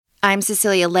I'm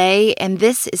Cecilia Lay, and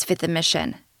this is Fifth and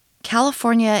Mission.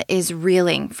 California is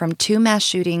reeling from 2 mass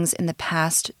shootings in the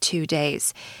past 2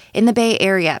 days. In the Bay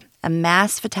Area, a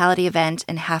mass fatality event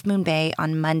in Half Moon Bay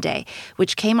on Monday,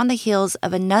 which came on the heels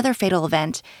of another fatal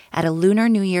event at a Lunar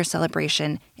New Year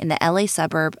celebration in the LA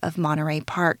suburb of Monterey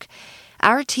Park.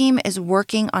 Our team is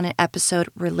working on an episode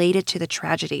related to the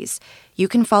tragedies. You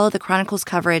can follow the Chronicle's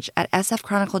coverage at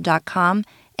sfchronicle.com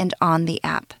and on the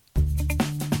app.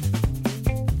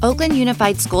 Oakland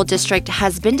Unified School District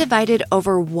has been divided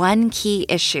over one key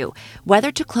issue: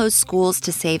 whether to close schools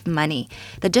to save money.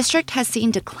 The district has seen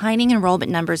declining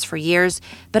enrollment numbers for years,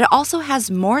 but it also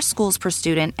has more schools per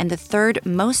student and the third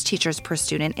most teachers per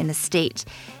student in the state.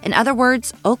 In other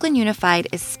words, Oakland Unified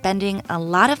is spending a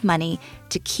lot of money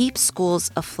to keep schools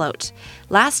afloat.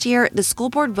 Last year, the school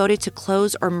board voted to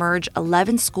close or merge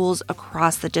 11 schools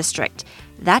across the district.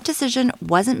 That decision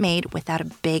wasn't made without a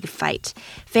big fight.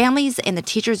 Families and the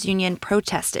teachers union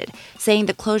protested, saying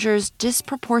the closures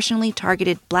disproportionately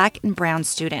targeted Black and brown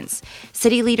students.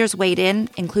 City leaders weighed in,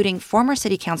 including former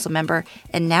city council member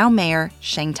and now mayor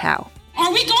Sheng Tao.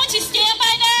 Are we going to stand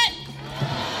by that?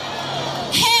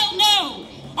 Hell no!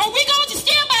 Are we going to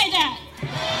stand by that?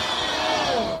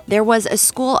 There was a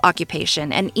school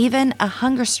occupation and even a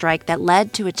hunger strike that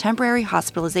led to a temporary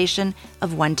hospitalization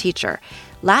of one teacher.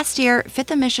 Last year, Fifth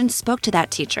and Mission spoke to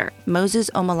that teacher, Moses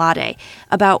Omalade,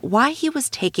 about why he was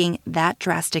taking that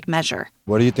drastic measure.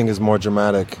 What do you think is more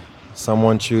dramatic?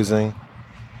 Someone choosing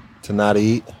to not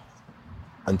eat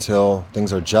until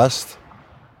things are just,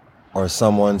 or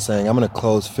someone saying, I'm going to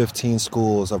close 15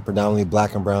 schools of predominantly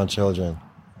Black and brown children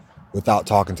without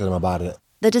talking to them about it?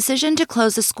 The decision to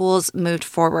close the schools moved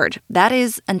forward. That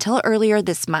is, until earlier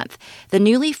this month. The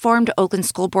newly formed Oakland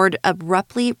School Board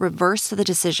abruptly reversed the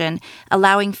decision,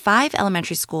 allowing 5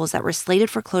 elementary schools that were slated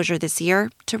for closure this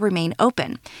year to remain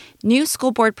open. New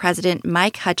school board president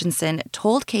Mike Hutchinson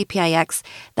told KPIX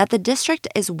that the district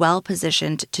is well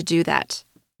positioned to do that.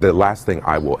 The last thing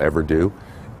I will ever do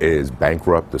is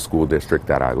bankrupt the school district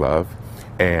that I love.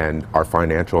 And our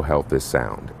financial health is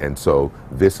sound. And so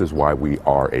this is why we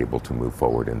are able to move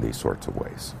forward in these sorts of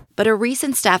ways. But a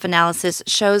recent staff analysis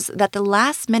shows that the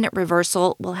last-minute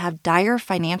reversal will have dire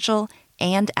financial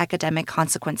and academic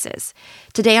consequences.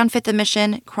 Today on Fifth and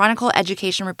Mission, Chronicle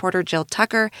education reporter Jill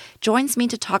Tucker joins me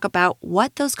to talk about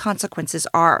what those consequences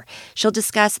are. She'll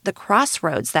discuss the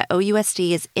crossroads that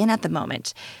OUSD is in at the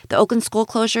moment. The Oakland school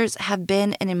closures have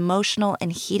been an emotional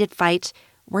and heated fight.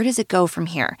 Where does it go from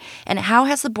here? And how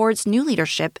has the board's new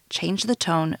leadership changed the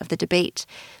tone of the debate?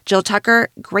 Jill Tucker,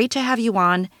 great to have you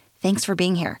on. Thanks for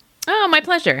being here. Oh, my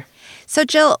pleasure. So,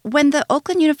 Jill, when the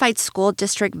Oakland Unified School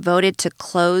District voted to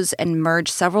close and merge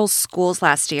several schools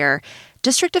last year,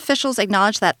 district officials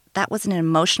acknowledged that that was an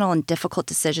emotional and difficult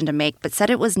decision to make, but said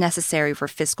it was necessary for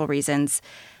fiscal reasons.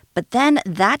 But then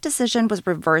that decision was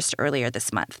reversed earlier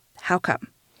this month. How come?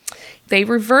 They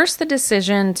reversed the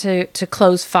decision to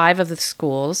close 5 of the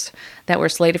schools that were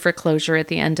slated for closure at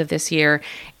the end of this year.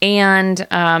 And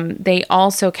they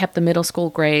also kept the middle school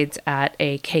grades at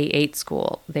a K-8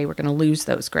 school. They were going to lose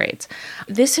those grades.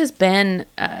 This has been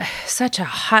such a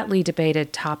hotly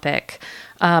debated topic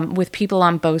with people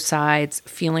on both sides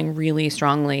feeling really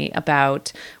strongly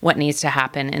about what needs to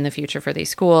happen in the future for these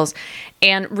schools.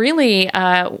 And really,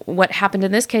 what happened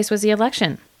in this case was the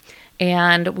election.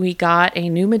 And we got a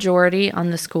new majority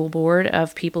on the school board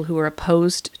of people who were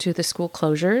opposed to the school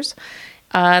closures.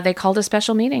 They called a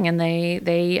special meeting and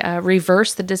they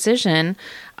reversed the decision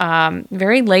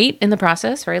very late in the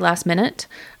process, very last minute.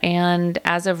 And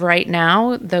as of right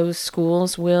now, those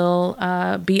schools will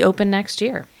be open next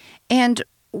year. And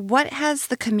what has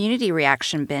the community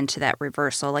reaction been to that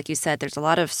reversal? Like you said, there's a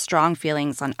lot of strong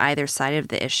feelings on either side of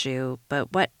the issue,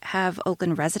 but what have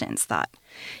Oakland residents thought?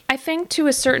 I think to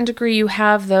a certain degree you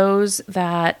have those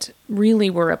that really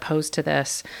were opposed to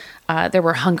this. There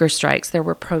were hunger strikes, there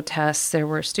were protests, there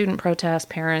were student protests,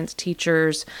 parents,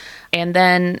 teachers. And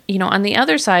then, on the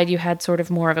other side, you had sort of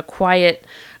more of a quiet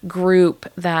group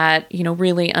that,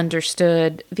 really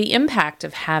understood the impact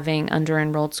of having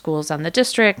under-enrolled schools on the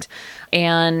district.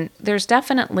 And there's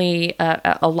definitely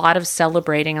a lot of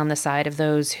celebrating on the side of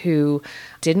those who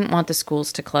didn't want the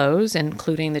schools to close,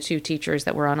 including the 2 teachers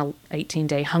that were on an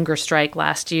 18-day hunger strike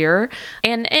last year.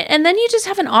 And then you just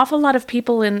have an awful lot of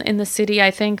people in the city,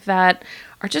 I think, that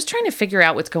are just trying to figure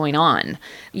out what's going on.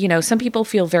 Some people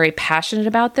feel very passionate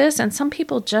about this, and some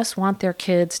people just want their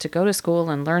kids to go to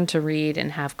school and learn to read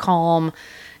and have calm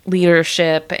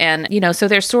leadership. And, so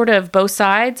there's sort of both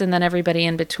sides and then everybody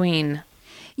in between.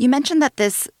 You mentioned that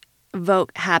this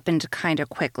vote happened kind of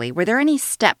quickly. Were there any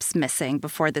steps missing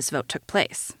before this vote took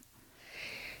place?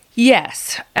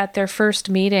 Yes, at their first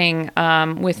meeting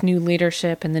with new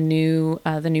leadership and the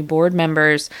new board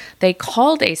members, they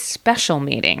called a special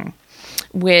meeting,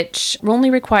 which only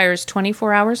requires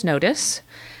 24 hours notice.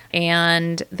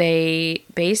 And they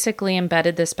basically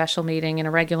embedded this special meeting in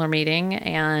a regular meeting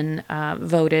and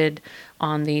voted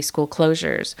on the school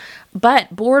closures.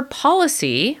 But board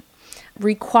policy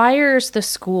requires the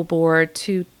school board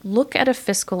to look at a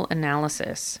fiscal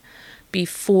analysis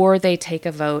before they take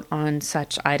a vote on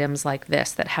such items like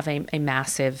this that have a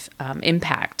massive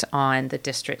impact on the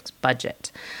district's budget.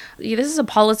 This is a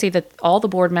policy that all the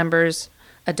board members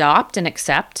adopt and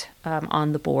accept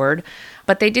on the board,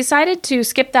 but they decided to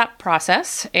skip that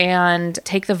process and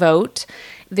take the vote.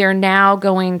 They're now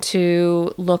going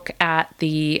to look at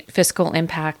the fiscal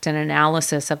impact and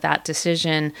analysis of that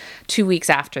decision 2 weeks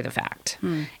after the fact.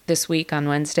 This week on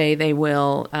Wednesday, they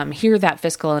will hear that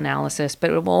fiscal analysis, but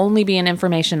it will only be an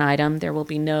information item. There will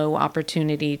be no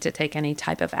opportunity to take any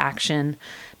type of action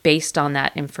based on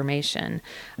that information.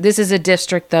 This is a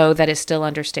district, though, that is still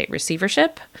under state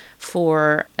receivership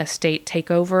for a state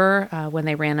takeover when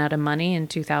they ran out of money in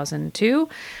 2002.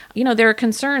 There are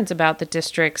concerns about the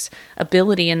district's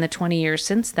ability in the 20 years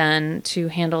since then to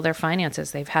handle their finances.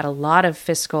 They've had a lot of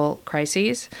fiscal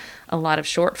crises, a lot of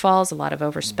shortfalls, a lot of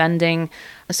overspending.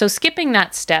 So skipping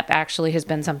that step actually has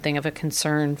been something of a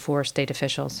concern for state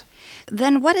officials.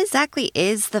 Then what exactly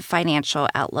is the financial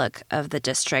outlook of the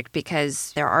district?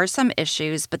 Because there are some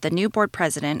issues, but the new board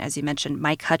president, as you mentioned,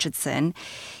 Mike Hutchinson,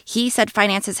 he said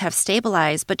finances have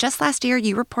stabilized. But just last year,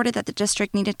 you reported that the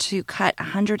district needed to cut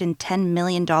 $110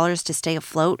 million to stay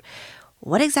afloat.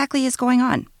 What exactly is going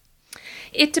on?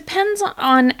 It depends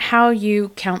on how you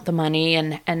count the money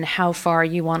and how far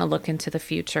you want to look into the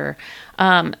future.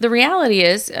 The reality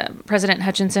is President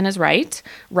Hutchinson is right.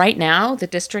 Right now, the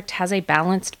district has a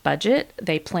balanced budget.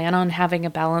 They plan on having a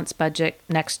balanced budget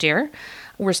next year.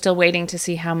 We're still waiting to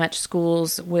see how much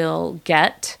schools will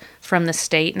get from the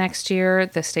state next year.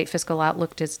 The state fiscal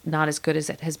outlook is not as good as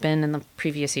it has been in the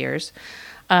previous years.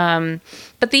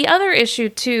 But the other issue,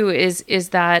 too, is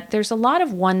that there's a lot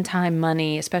of one-time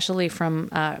money, especially from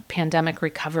pandemic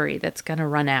recovery, that's going to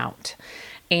run out.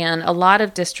 And a lot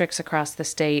of districts across the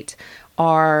state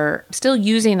are still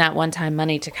using that one-time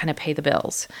money to kind of pay the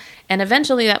bills. And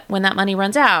eventually, when that money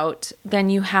runs out, then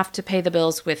you have to pay the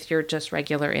bills with your just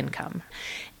regular income.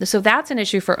 So that's an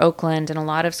issue for Oakland and a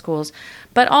lot of schools.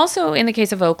 But also in the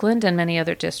case of Oakland and many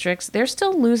other districts, they're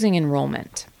still losing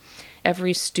enrollment.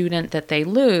 Every student that they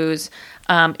lose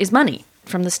is money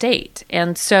from the state.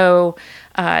 And so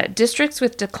districts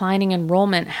with declining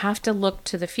enrollment have to look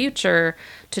to the future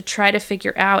to try to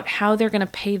figure out how they're going to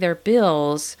pay their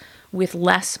bills with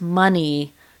less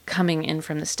money coming in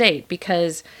from the state.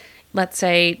 Because let's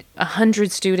say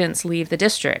 100 students leave the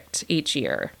district each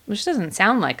year, which doesn't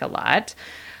sound like a lot,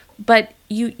 but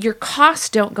your costs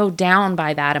don't go down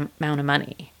by that amount of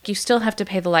money. You still have to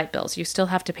pay the light bills. You still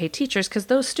have to pay teachers because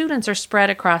those students are spread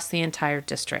across the entire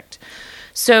district.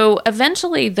 So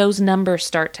eventually those numbers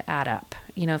start to add up.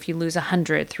 If you lose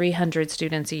 100, 300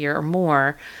 students a year or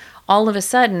more, all of a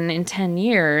sudden in 10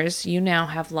 years, you now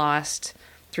have lost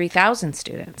 3,000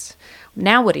 students.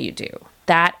 Now what do?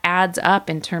 That adds up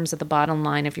in terms of the bottom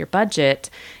line of your budget,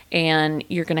 and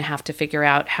you're going to have to figure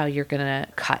out how you're going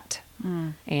to cut.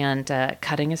 And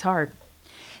cutting is hard.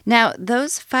 Now,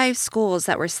 those 5 schools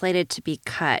that were slated to be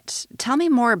cut, tell me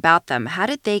more about them. How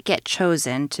did they get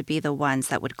chosen to be the ones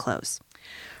that would close?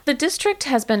 The district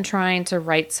has been trying to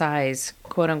right-size,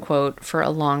 quote-unquote, for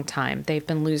a long time. They've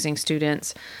been losing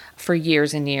students for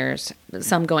years and years,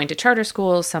 some going to charter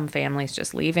schools, some families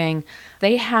just leaving.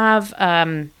 They have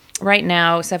right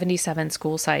now 77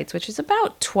 school sites, which is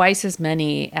about twice as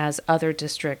many as other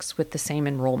districts with the same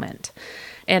enrollment.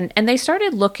 And they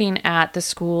started looking at the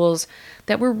schools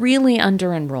that were really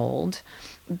under-enrolled,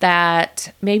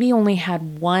 that maybe only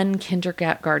had one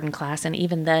kindergarten class, and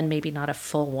even then maybe not a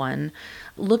full one,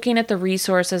 looking at the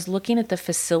resources, looking at the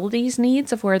facilities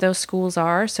needs of where those schools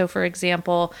are. So, for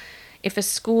example, if a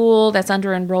school that's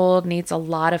under-enrolled needs a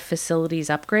lot of facilities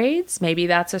upgrades, maybe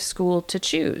that's a school to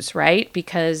choose, right?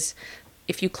 Because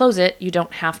if you close it, you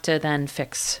don't have to then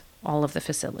fix all of the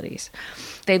facilities.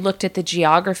 They looked at the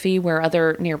geography where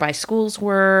other nearby schools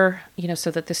were,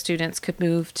 so that the students could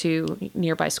move to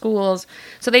nearby schools.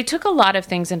 So they took a lot of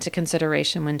things into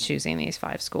consideration when choosing these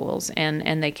 5 schools,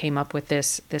 and they came up with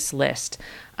this list.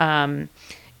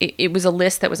 It was a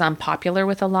list that was unpopular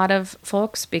with a lot of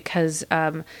folks because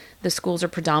the schools are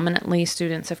predominantly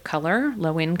students of color,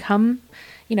 low income.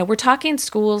 We're talking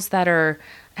schools that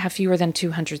have fewer than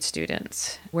 200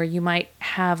 students, where you might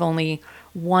have only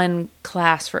one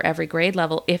class for every grade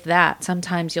level, if that.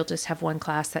 Sometimes you'll just have one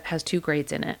class that has 2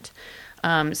 grades in it.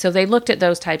 So they looked at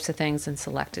those types of things and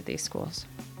selected these schools.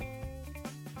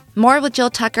 More with Jill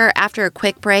Tucker after a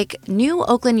quick break. New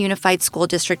Oakland Unified School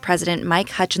District President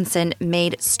Mike Hutchinson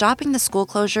made stopping the school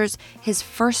closures his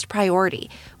first priority.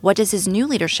 What does his new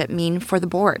leadership mean for the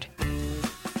board?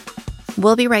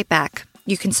 We'll be right back.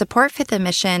 You can support Fifth and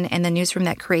Mission and the newsroom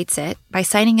that creates it by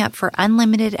signing up for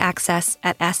unlimited access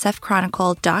at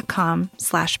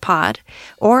sfchronicle.com/pod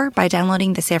or by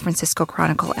downloading the San Francisco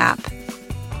Chronicle app.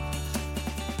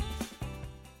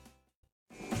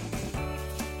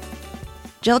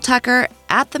 Jill Tucker,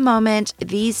 at the moment,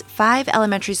 these 5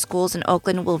 elementary schools in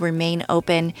Oakland will remain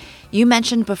open. You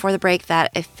mentioned before the break that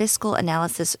a fiscal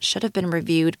analysis should have been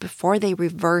reviewed before they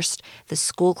reversed the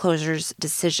school closures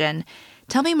decision.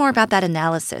 Tell me more about that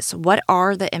analysis. What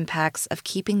are the impacts of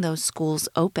keeping those schools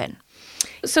open?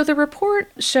 So the report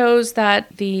shows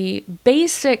that the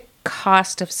basic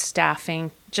cost of staffing,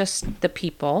 just the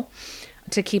people,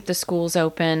 to keep the schools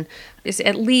open is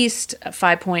at least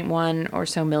 $5.1 or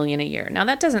so million a year. Now,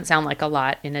 that doesn't sound like a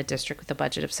lot in a district with a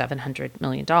budget of $700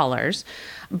 million,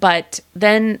 but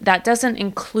then that doesn't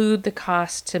include the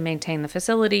cost to maintain the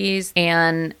facilities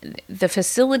and the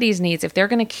facilities needs. If they're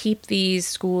going to keep these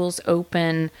schools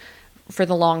open for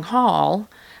the long haul,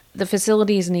 the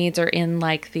facilities needs are in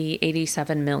like the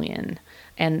 $87 million.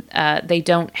 And they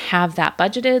don't have that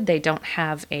budgeted. They don't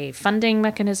have a funding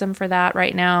mechanism for that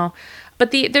right now.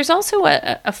 But there's also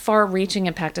a far-reaching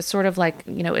impact. It's sort of like,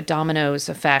 a dominoes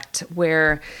effect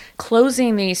where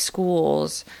closing these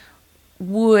schools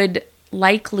would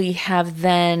likely have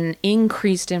then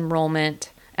increased enrollment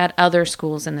at other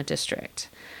schools in the district.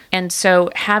 And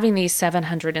so having these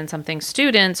 700 and something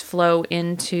students flow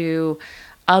into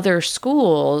other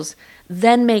schools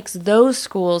then makes those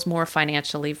schools more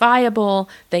financially viable.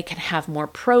 They can have more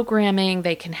programming.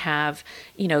 They can have,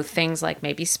 things like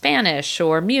maybe Spanish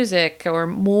or music or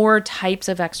more types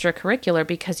of extracurricular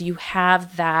because you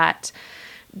have that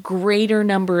greater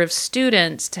number of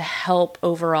students to help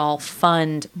overall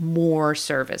fund more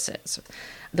services.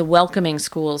 The welcoming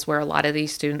schools where a lot of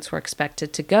these students were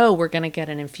expected to go, we're going to get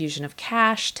an infusion of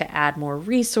cash to add more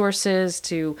resources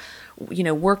to,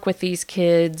 work with these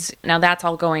kids. Now that's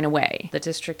all going away. The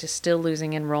district is still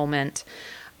losing enrollment.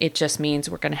 It just means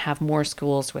we're going to have more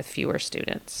schools with fewer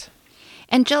students.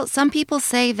 And Jill, some people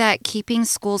say that keeping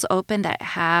schools open that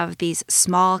have these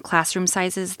small classroom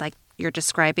sizes like you're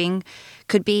describing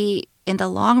could be, in the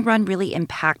long run, really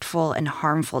impactful and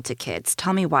harmful to kids.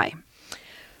 Tell me why.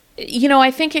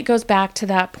 I think it goes back to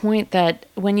that point that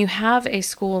when you have a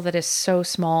school that is so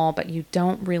small, but you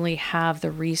don't really have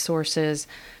the resources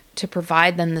to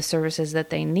provide them the services that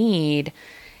they need,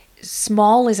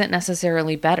 small isn't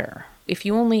necessarily better. If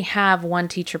you only have one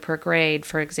teacher per grade,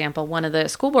 for example, one of the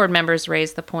school board members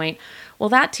raised the point, well,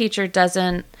 that teacher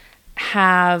doesn't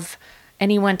have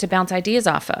anyone to bounce ideas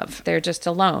off of. They're just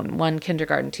alone, one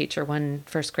kindergarten teacher, one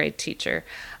first grade teacher.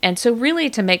 And so really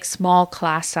to make small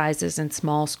class sizes in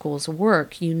small schools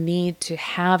work, you need to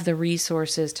have the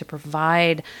resources to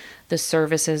provide the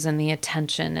services and the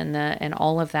attention and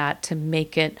all of that to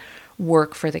make it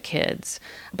work for the kids.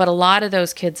 But a lot of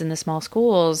those kids in the small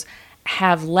schools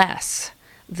have less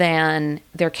than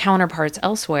their counterparts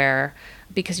elsewhere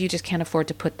because you just can't afford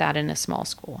to put that in a small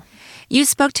school. You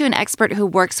spoke to an expert who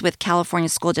works with California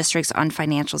school districts on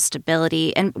financial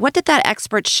stability. And what did that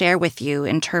expert share with you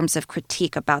in terms of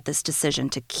critique about this decision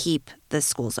to keep the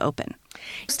schools open?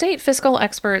 State fiscal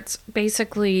experts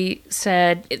basically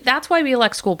said that's why we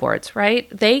elect school boards, right?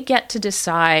 They get to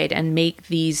decide and make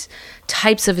these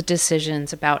types of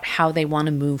decisions about how they want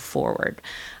to move forward.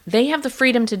 They have the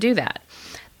freedom to do that.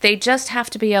 They just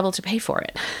have to be able to pay for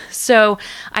it. So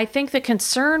I think the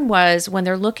concern was when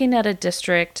they're looking at a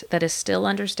district that is still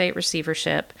under state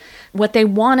receivership, what they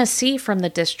want to see from the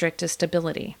district is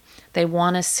stability. They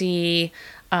want to see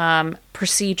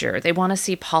procedure. They want to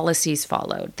see policies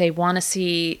followed. They want to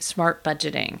see smart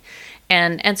budgeting.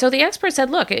 And so the experts said,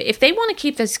 look, if they want to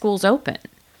keep the schools open,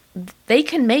 they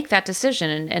can make that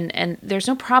decision and there's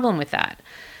no problem with that.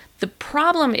 The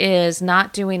problem is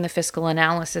not doing the fiscal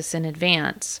analysis in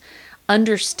advance,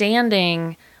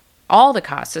 understanding all the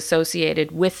costs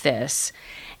associated with this,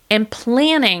 and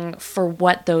planning for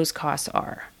what those costs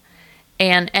are.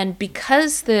 And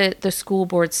because the school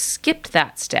board skipped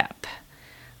that step,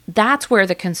 that's where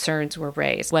the concerns were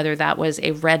raised, whether that was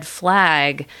a red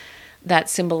flag that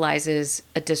symbolizes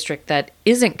a district that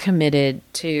isn't committed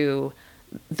to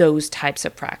those types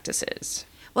of practices.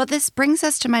 Well, this brings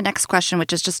us to my next question,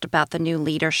 which is just about the new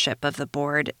leadership of the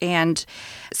board. And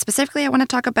specifically, I want to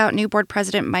talk about new board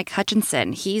president Mike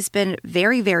Hutchinson. He's been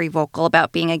very, very vocal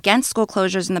about being against school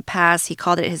closures in the past. He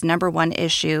called it his number one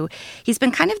issue. He's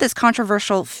been kind of this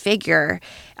controversial figure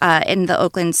in the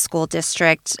Oakland School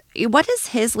District. What is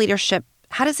his leadership?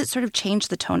 How does it sort of change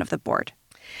the tone of the board?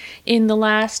 In the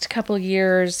last couple of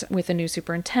years with a new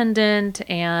superintendent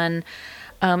and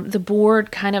the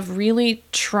board kind of really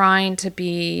trying to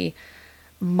be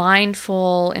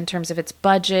mindful in terms of its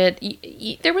budget.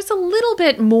 There was a little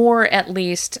bit more, at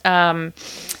least, calm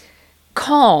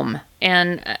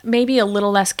and maybe a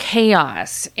little less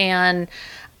chaos. And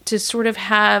to sort of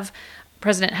have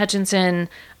President Hutchinson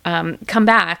come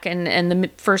back and the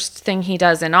first thing he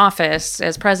does in office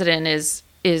as president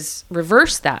is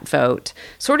reverse that vote,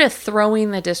 sort of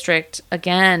throwing the district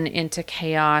again into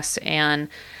chaos and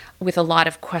with a lot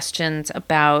of questions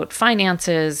about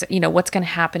finances, what's going to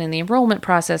happen in the enrollment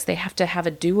process. They have to have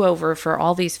a do-over for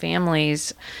all these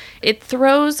families. It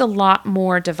throws a lot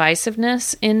more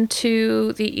divisiveness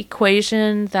into the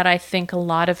equation that I think a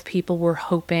lot of people were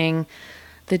hoping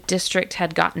the district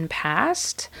had gotten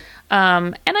past.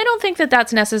 And I don't think that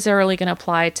that's necessarily going to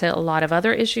apply to a lot of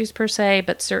other issues per se,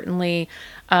 but certainly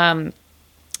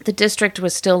the district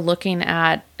was still looking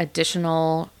at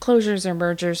additional closures or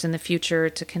mergers in the future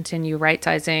to continue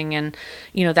right-sizing. And,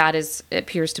 that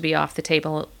appears to be off the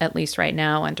table, at least right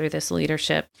now, under this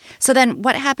leadership. So then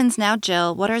what happens now,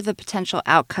 Jill? What are the potential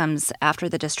outcomes after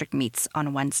the district meets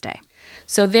on Wednesday?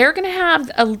 So they're going to have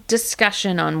a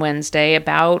discussion on Wednesday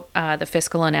about the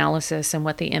fiscal analysis and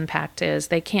what the impact is.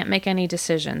 They can't make any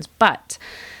decisions, but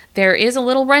there is a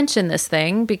little wrench in this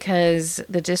thing because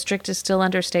the district is still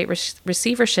under state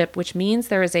receivership, which means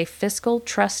there is a fiscal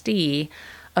trustee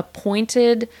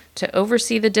appointed to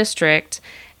oversee the district,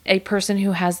 a person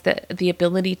who has the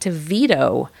ability to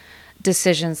veto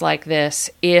decisions like this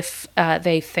if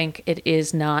they think it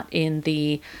is not in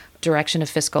the direction of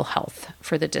fiscal health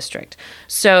for the district.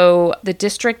 So the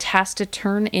district has to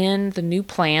turn in the new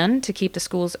plan to keep the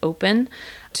schools open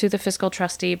to the fiscal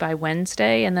trustee by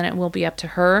Wednesday, and then it will be up to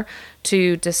her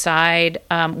to decide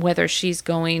whether she's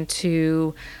going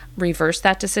to reverse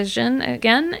that decision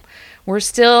again. We're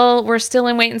still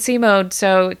in wait and see mode,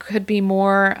 so it could be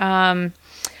more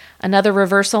another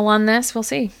reversal on this. We'll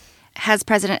see. Has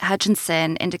President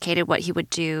Hutchinson indicated what he would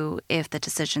do if the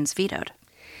decision's vetoed?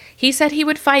 He said he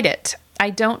would fight it.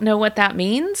 I don't know what that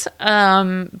means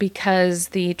because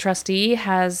the trustee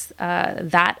has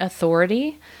that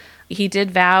authority. He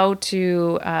did vow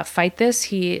to fight this.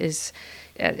 He is,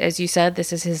 as you said,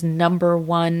 this is his number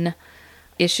one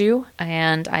issue.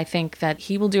 And I think that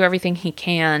he will do everything he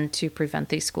can to prevent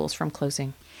these schools from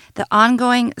closing. The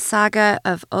ongoing saga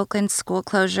of Oakland school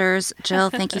closures.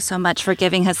 Jill, thank you so much for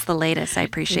giving us the latest. I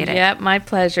appreciate it. Yep, my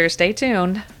pleasure. Stay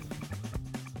tuned.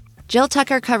 Jill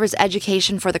Tucker covers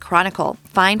education for The Chronicle.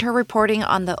 Find her reporting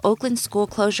on the Oakland school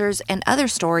closures and other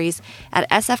stories at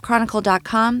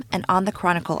sfchronicle.com and on the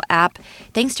Chronicle app.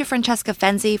 Thanks to Francesca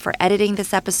Fenzi for editing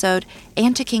this episode,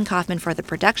 and to King Kaufman for the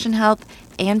production help,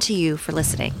 and to you for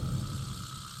listening.